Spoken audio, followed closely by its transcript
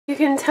You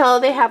can tell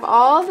they have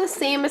all the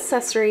same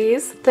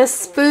accessories. The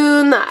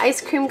spoon, the ice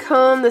cream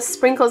cone, the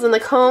sprinkles in the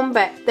comb,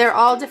 but they're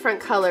all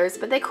different colors,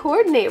 but they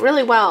coordinate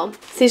really well.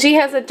 See, she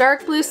has a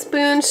dark blue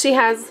spoon. She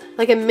has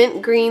like a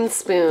mint green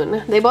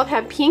spoon. They both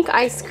have pink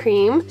ice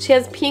cream. She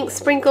has pink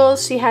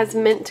sprinkles. She has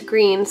mint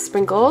green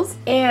sprinkles.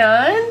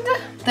 And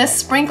the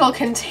sprinkle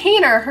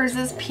container, hers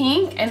is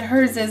pink and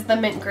hers is the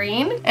mint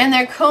green. And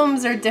their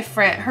combs are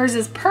different. Hers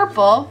is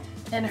purple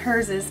and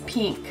hers is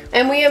pink.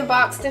 And we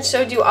unboxed and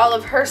showed you all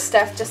of her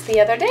stuff just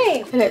the other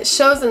day. And it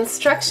shows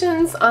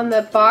instructions on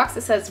the box.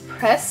 It says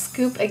press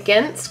scoop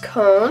against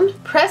cone,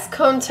 press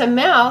cone to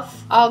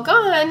mouth, all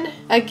gone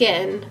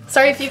again.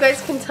 Sorry if you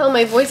guys can tell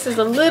my voice is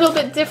a little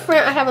bit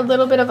different. I have a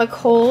little bit of a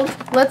cold.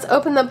 Let's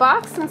open the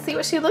box and see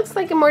what she looks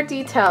like in more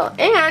detail.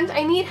 And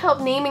I need help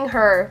naming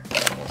her.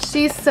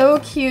 She's so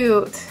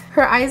cute.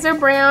 Her eyes are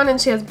brown and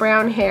she has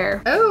brown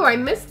hair. Oh, I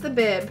missed the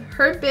bib.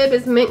 Her bib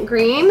is mint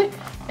green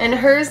and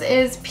hers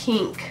is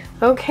pink.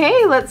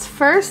 Okay, let's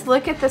first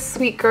look at the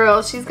sweet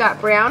girl. She's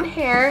got brown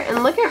hair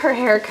and look at her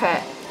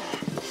haircut.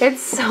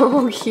 It's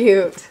so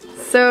cute.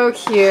 So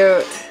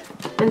cute.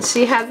 And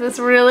she has this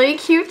really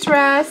cute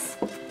dress.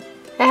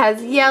 It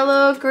has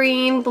yellow,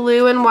 green,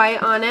 blue, and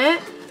white on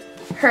it.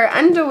 Her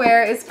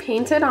underwear is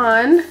painted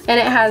on and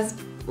it has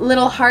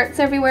little hearts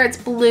everywhere. It's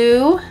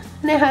blue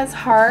and it has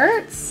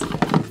hearts.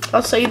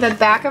 I'll show you the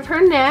back of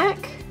her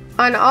neck.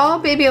 On all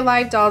Baby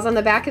Alive dolls, on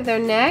the back of their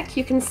neck,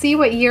 you can see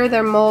what year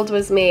their mold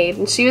was made.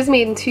 And she was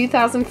made in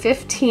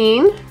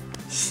 2015.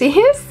 She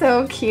is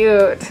so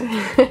cute.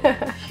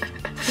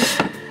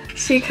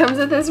 She comes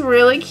with this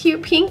really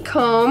cute pink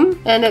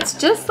comb. And it's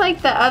just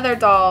like the other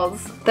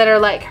dolls that are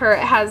like her.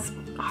 It has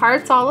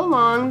hearts all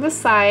along the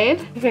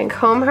side. You can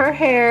comb her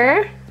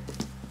hair.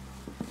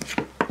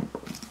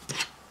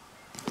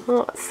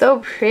 Oh, it's so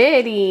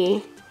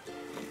pretty.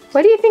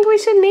 What do you think we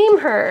should name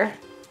her?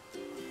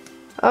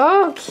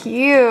 Oh,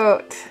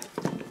 cute.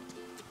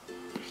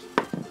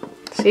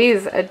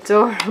 She's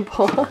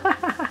adorable.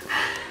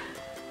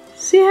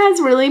 She has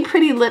really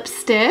pretty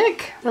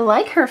lipstick. I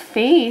like her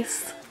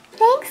face.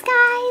 Thanks,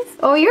 guys.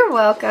 Oh, you're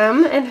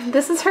welcome. And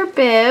this is her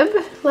bib.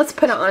 Let's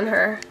put it on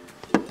her.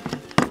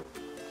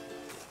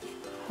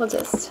 We'll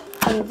just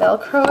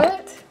unvelcro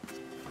it.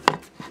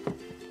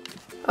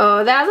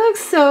 Oh, that looks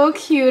so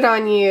cute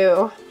on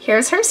you.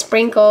 Here's her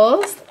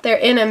sprinkles. They're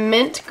in a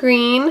mint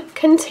green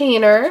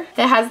container.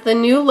 It has the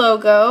new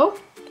logo.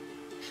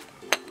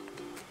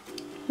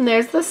 And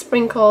there's the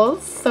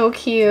sprinkles. So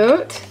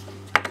cute.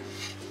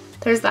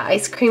 There's the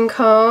ice cream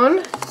cone.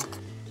 It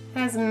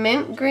has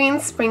mint green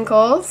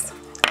sprinkles.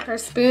 Her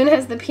spoon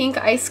has the pink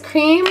ice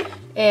cream.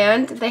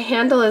 And the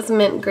handle is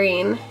mint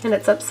green. And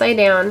it's upside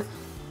down.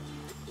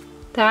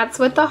 That's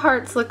what the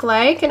hearts look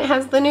like, and it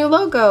has the new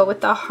logo with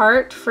the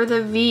heart for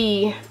the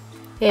V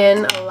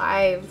in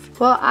Alive.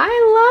 Well, I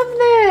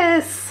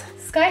love this.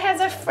 Sky has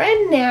a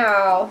friend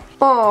now.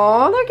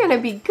 Oh, they're gonna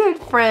be good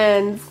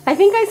friends. I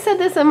think I said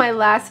this in my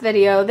last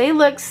video. They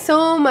look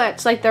so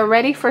much like the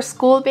Ready for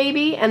School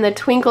baby and the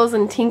Twinkles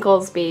and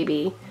Tinkles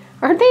baby.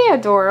 Aren't they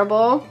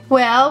adorable?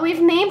 Well,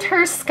 we've named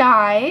her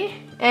Sky.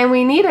 And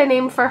we need a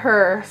name for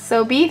her.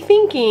 So be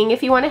thinking,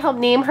 if you want to help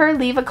name her,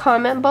 leave a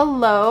comment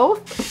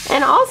below.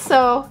 And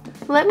also,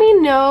 let me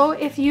know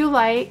if you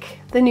like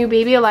the new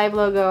Baby Alive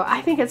logo.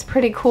 I think it's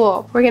pretty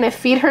cool. We're gonna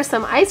feed her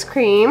some ice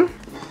cream.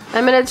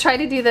 I'm gonna try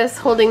to do this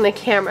holding the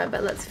camera,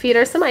 but let's feed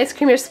her some ice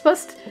cream. You're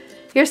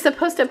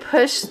supposed to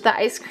push the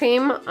ice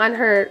cream on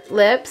her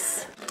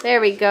lips. There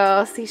we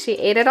go. See, she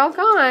ate it all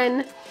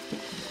gone.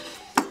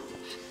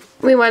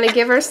 We want to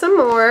give her some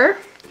more.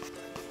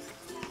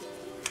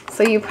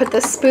 So you put the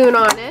spoon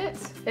on it.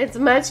 It's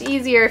much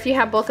easier if you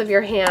have both of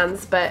your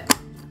hands, but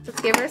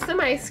let's give her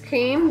some ice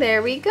cream.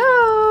 There we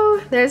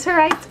go. There's her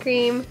ice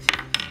cream.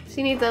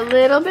 She needs a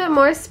little bit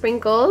more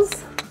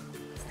sprinkles.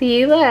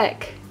 See,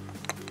 look.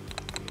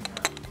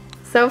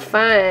 So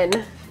fun.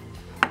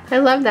 I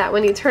love that.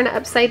 When you turn it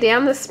upside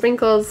down, the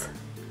sprinkles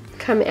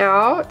come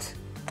out.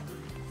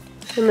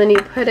 And then you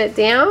put it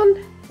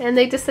down and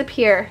they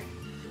disappear.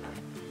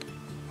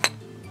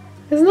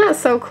 Isn't that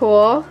so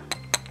cool?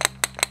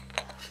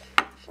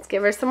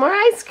 Give her some more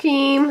ice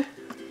cream.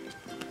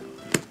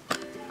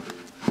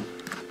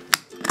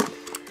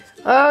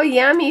 Oh,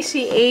 yummy,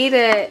 she ate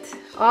it.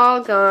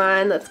 All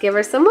gone. Let's give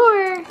her some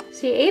more.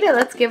 She ate it,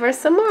 let's give her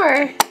some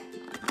more.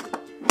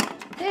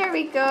 There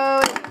we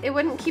go. It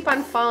wouldn't keep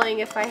on falling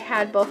if I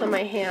had both of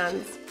my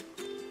hands.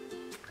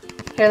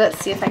 Here, let's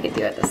see if I could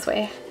do it this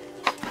way.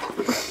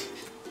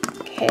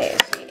 Okay,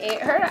 she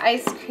ate her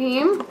ice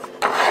cream.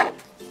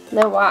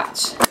 Now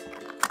watch.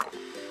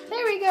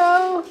 There we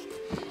go.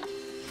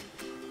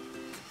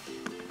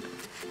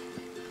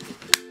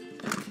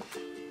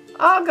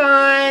 All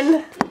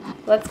gone.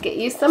 Let's get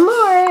you some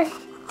more.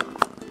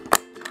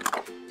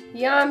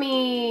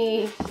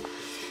 Yummy.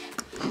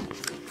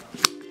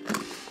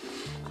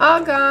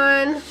 All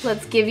gone.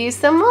 Let's give you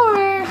some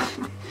more.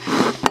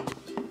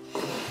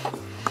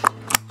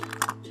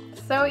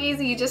 So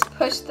easy, you just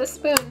push the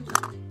spoon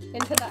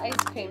into the ice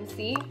cream,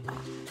 see?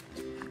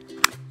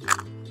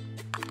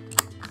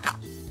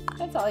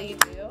 That's all you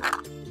do.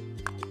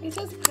 You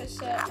just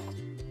push it.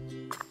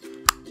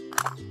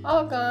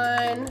 All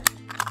gone.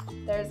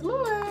 There's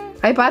more.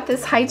 I bought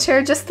this high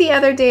chair just the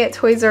other day at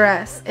Toys R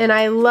Us, and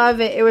I love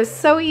it. It was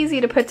so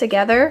easy to put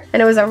together,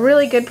 and it was a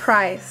really good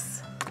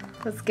price.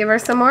 Let's give her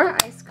some more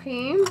ice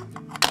cream.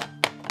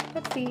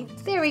 Let's see.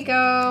 There we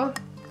go.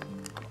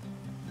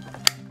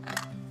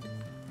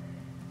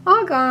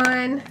 All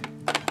gone.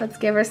 Let's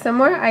give her some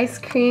more ice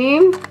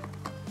cream.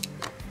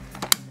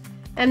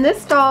 And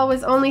this doll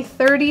was only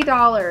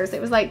 $30.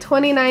 It was like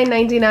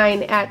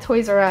 $29.99 at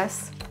Toys R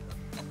Us.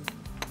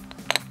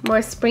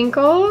 More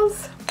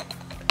sprinkles.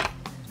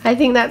 I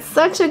think that's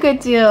such a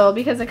good deal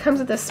because it comes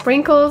with the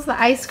sprinkles, the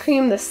ice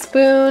cream, the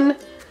spoon,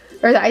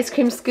 or the ice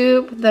cream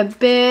scoop, the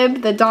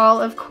bib, the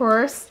doll of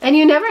course. And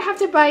you never have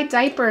to buy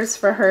diapers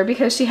for her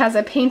because she has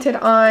a painted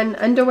on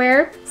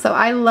underwear. So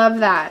I love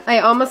that. I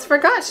almost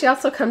forgot she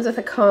also comes with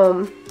a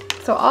comb.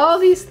 So all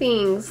these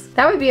things,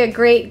 that would be a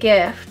great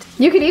gift.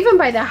 You could even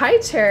buy the high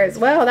chair as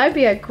well. That would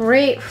be a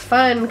great,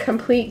 fun,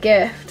 complete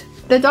gift.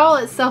 The doll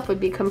itself would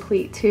be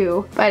complete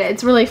too, but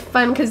it's really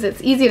fun because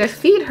it's easy to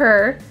feed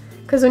her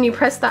because when you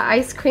press the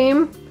ice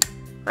cream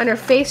on her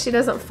face, she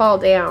doesn't fall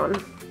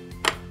down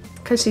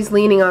because she's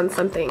leaning on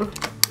something.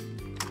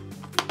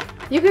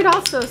 You could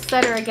also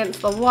set her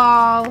against the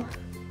wall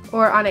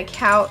or on a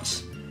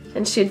couch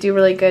and she'd do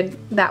really good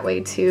that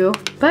way too.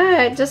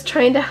 But just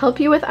trying to help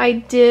you with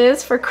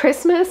ideas for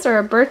Christmas or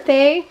a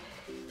birthday.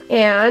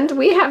 And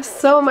we have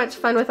so much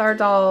fun with our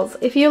dolls.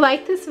 If you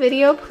like this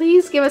video,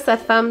 please give us a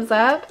thumbs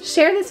up,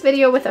 share this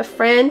video with a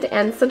friend,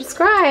 and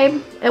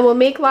subscribe, and we'll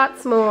make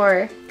lots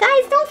more.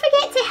 Guys, don't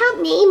forget to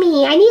help name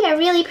me. I need a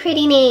really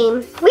pretty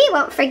name. We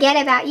won't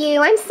forget about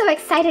you. I'm so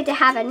excited to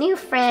have a new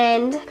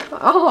friend.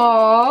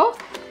 Aww,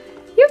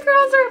 you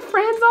girls are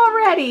friends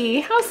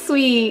already. How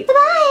sweet. Bye,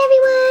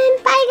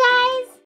 everyone. Bye, guys.